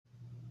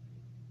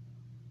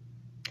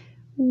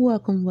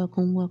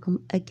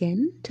Welcome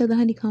again to the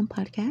Honeycomb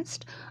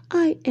Podcast.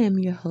 I am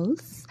your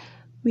host,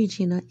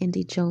 Regina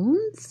Indy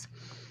Jones,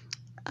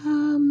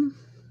 um,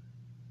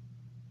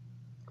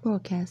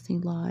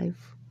 broadcasting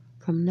live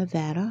from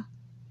Nevada.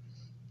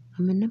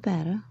 I'm in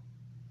Nevada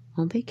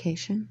on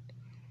vacation,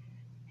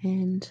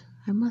 and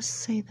I must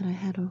say that I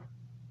had a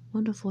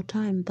wonderful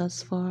time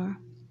thus far.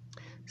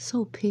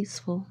 So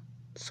peaceful,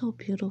 so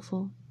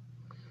beautiful.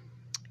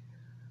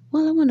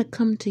 Well, I want to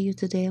come to you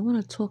today. I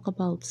want to talk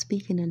about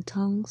speaking in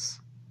tongues.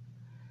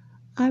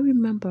 I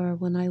remember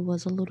when I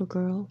was a little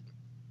girl,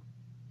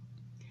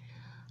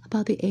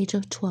 about the age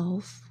of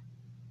 12,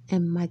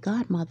 and my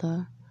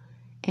godmother,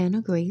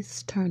 Anna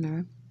Grace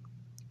Turner,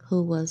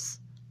 who was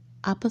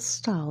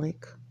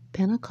apostolic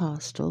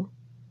Pentecostal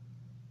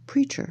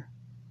preacher,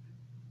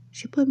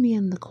 she put me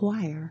in the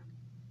choir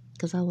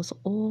because I was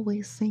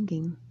always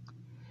singing.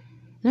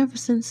 And ever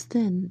since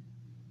then,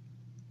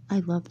 I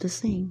love to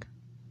sing.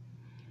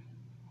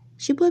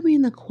 She put me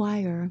in the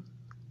choir,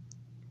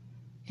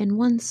 and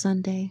one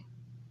Sunday,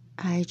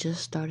 I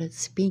just started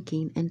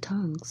speaking in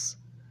tongues.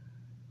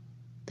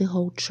 The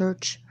whole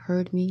church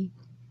heard me.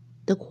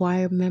 The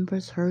choir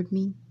members heard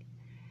me.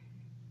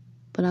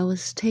 But I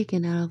was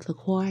taken out of the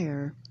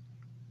choir.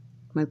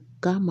 My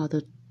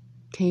godmother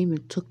came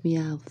and took me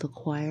out of the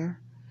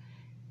choir,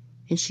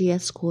 and she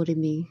escorted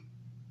me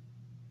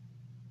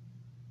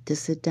to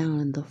sit down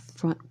in the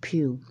front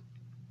pew.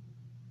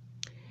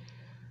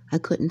 I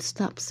couldn't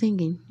stop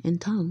singing in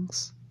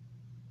tongues.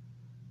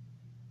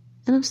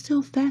 And I'm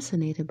still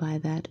fascinated by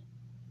that.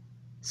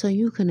 So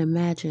you can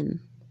imagine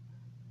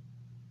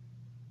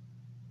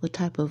what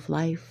type of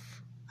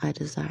life I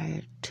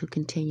desire to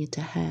continue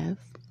to have.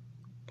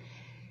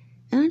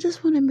 And I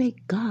just want to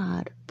make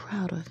God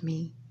proud of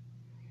me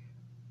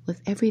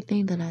with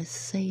everything that I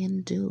say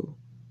and do.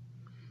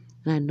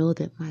 And I know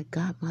that my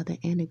godmother,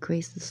 Anna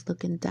Grace, is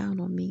looking down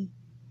on me.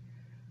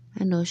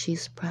 I know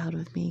she's proud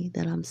of me,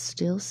 that I'm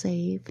still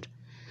saved,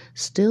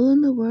 still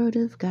in the Word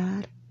of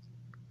God.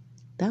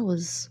 That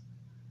was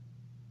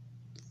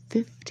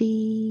 50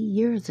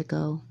 years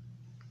ago.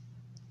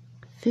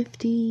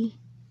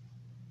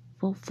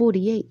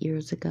 48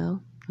 years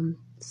ago. I'm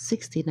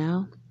 60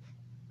 now.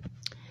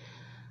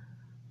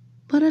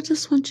 But I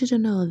just want you to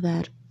know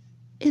that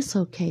it's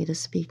okay to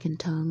speak in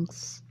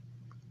tongues.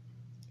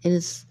 It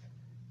is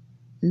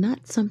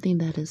not something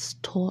that is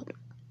taught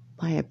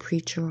by a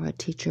preacher or a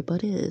teacher,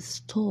 but it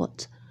is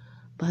taught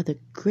by the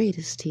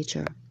greatest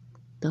teacher,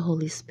 the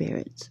Holy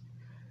Spirit.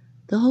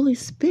 The Holy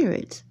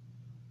Spirit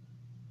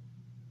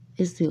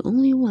is the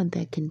only one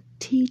that can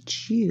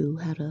teach you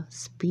how to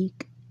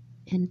speak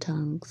in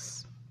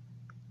tongues.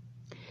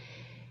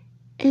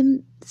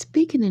 And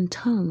speaking in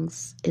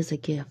tongues is a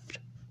gift.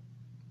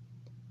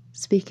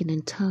 Speaking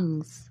in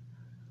tongues,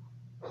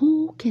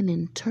 who can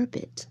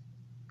interpret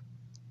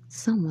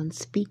someone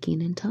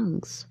speaking in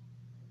tongues?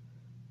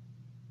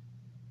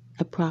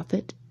 A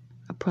prophet,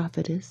 a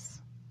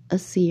prophetess, a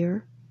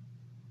seer,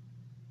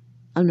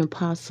 an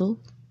apostle,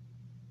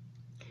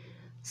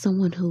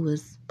 someone who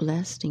is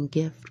blessed and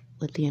gifted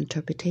with the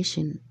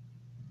interpretation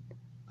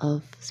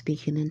of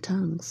speaking in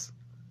tongues.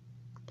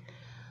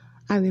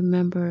 I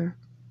remember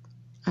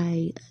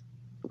I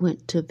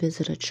went to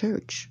visit a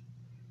church,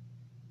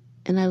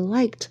 and I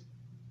liked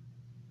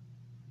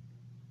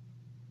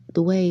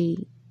the way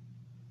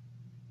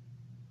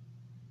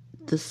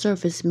the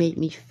service made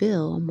me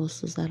feel,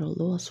 almost as at a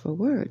loss for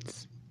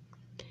words.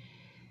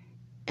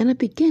 And I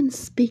began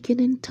speaking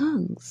in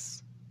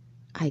tongues.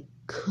 I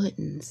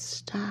couldn't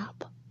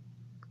stop.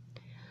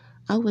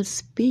 I was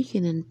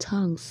speaking in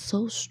tongues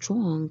so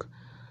strong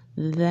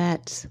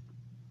that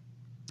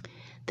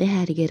they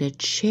had to get a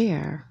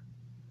chair,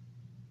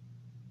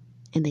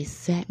 and they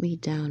sat me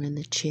down in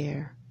the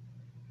chair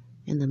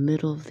in the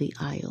middle of the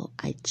aisle.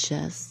 I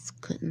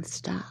just couldn't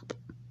stop.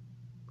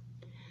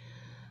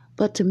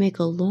 But to make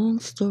a long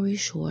story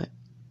short,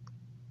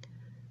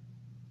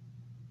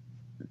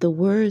 the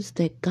words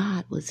that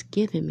God was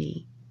giving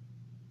me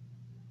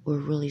were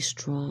really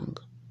strong.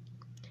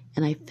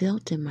 And I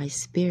felt in my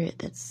spirit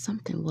that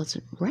something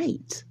wasn't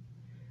right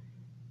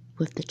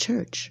with the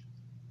church.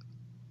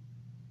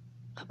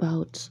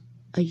 About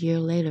a year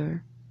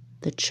later,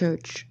 the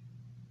church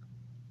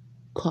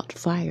caught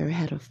fire,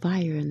 had a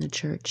fire in the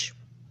church.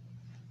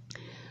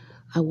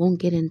 I won't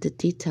get into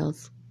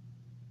details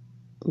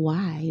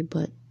why,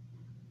 but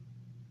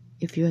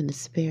if you're in the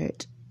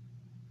spirit,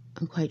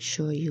 I'm quite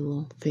sure you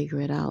will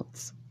figure it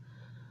out.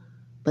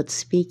 But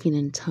speaking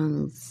in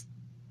tongues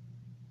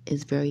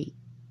is very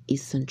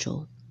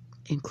essential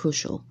and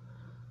crucial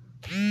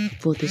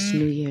for this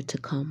new year to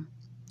come.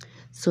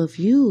 So if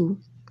you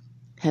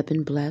have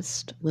been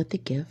blessed with the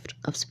gift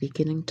of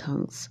speaking in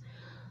tongues,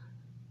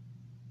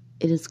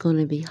 it is going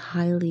to be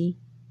highly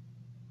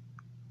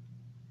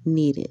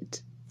needed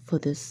for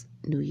this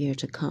new year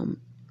to come.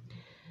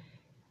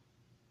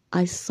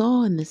 I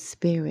saw in the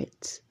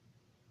spirit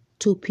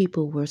two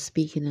people were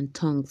speaking in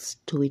tongues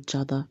to each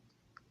other.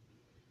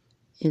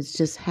 It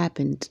just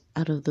happened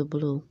out of the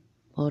blue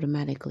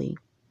automatically.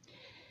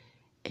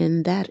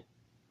 And that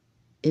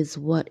is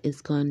what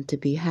is going to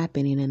be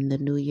happening in the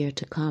new year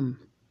to come,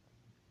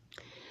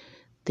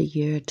 the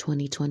year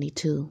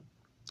 2022.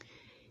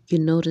 You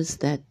notice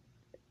that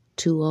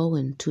 20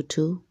 and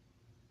 22,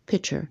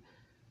 picture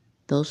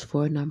those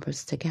four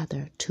numbers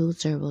together,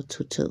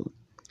 2022.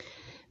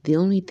 The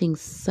only thing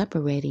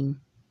separating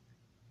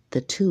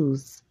the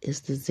twos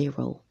is the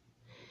zero.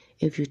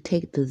 If you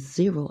take the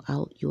zero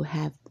out, you'll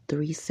have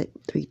three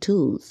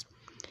twos.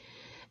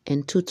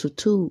 And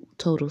 222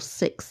 totals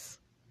 6.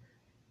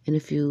 And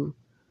if you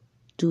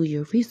do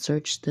your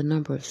research, the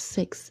number of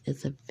 6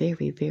 is a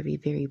very, very,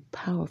 very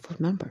powerful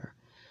number.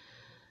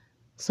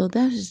 So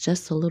that is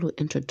just a little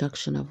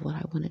introduction of what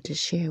I wanted to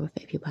share with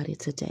everybody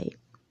today.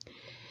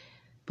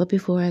 But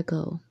before I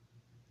go,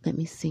 let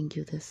me sing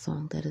you this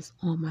song that is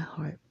on my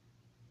heart.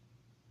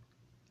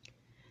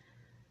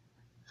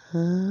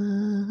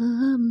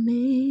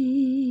 Amazing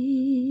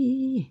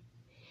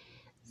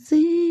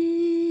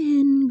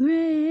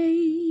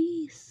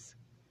grace,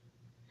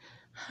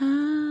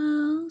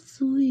 how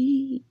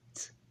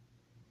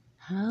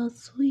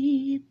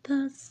sweet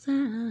the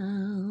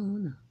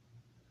sound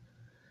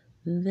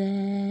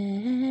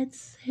that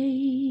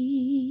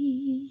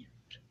saved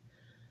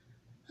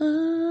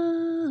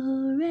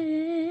a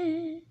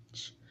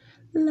wretch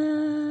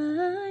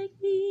like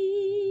me.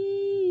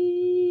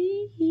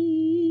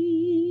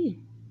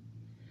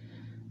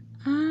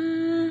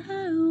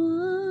 I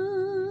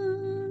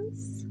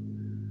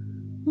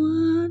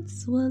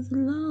once was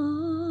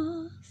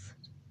lost,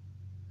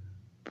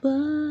 but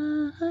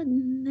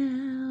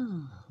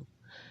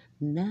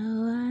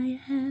now I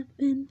have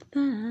been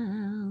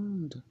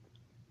found.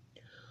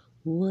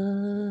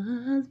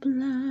 Was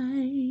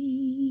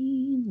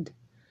blind,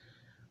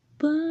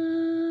 but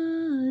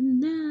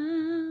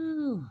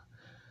now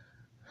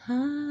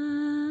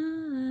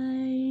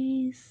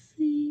I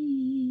see.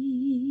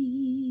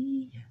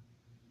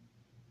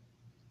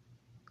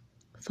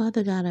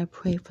 Father God, I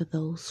pray for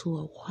those who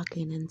are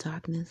walking in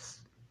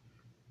darkness.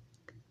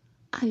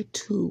 I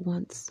too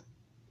once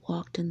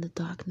walked in the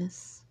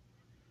darkness.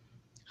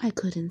 I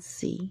couldn't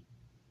see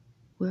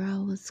where I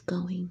was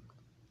going.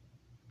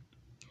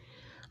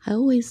 I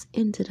always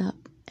ended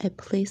up at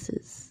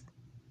places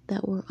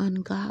that were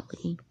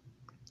ungodly,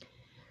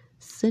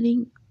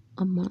 sitting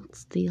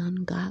amongst the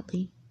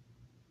ungodly.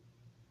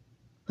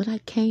 But I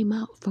came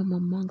out from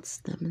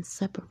amongst them and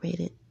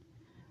separated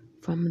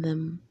from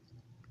them.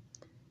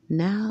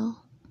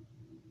 Now,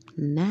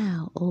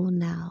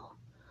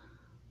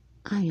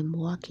 I am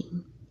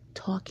walking,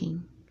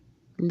 talking,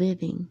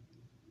 living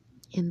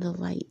in the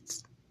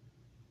light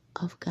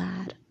of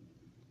God.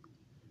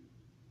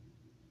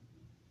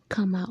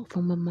 Come out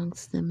from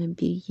amongst them and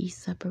be ye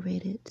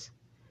separated.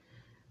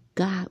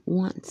 God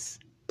wants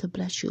to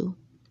bless you.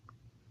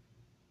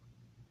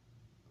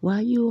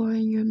 While you are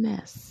in your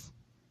mess,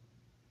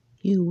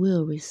 you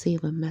will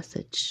receive a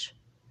message.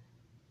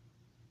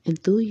 And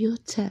through your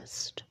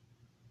test,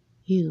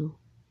 you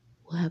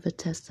will have a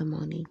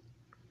testimony.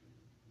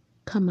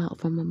 Come out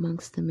from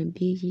amongst them and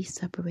be ye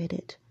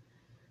separated.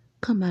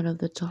 Come out of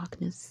the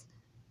darkness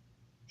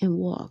and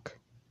walk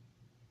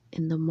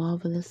in the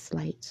marvelous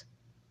light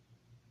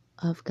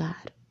of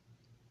God.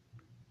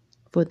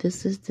 For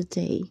this is the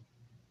day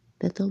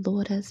that the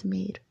Lord has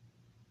made.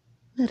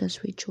 Let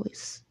us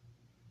rejoice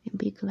and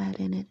be glad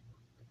in it.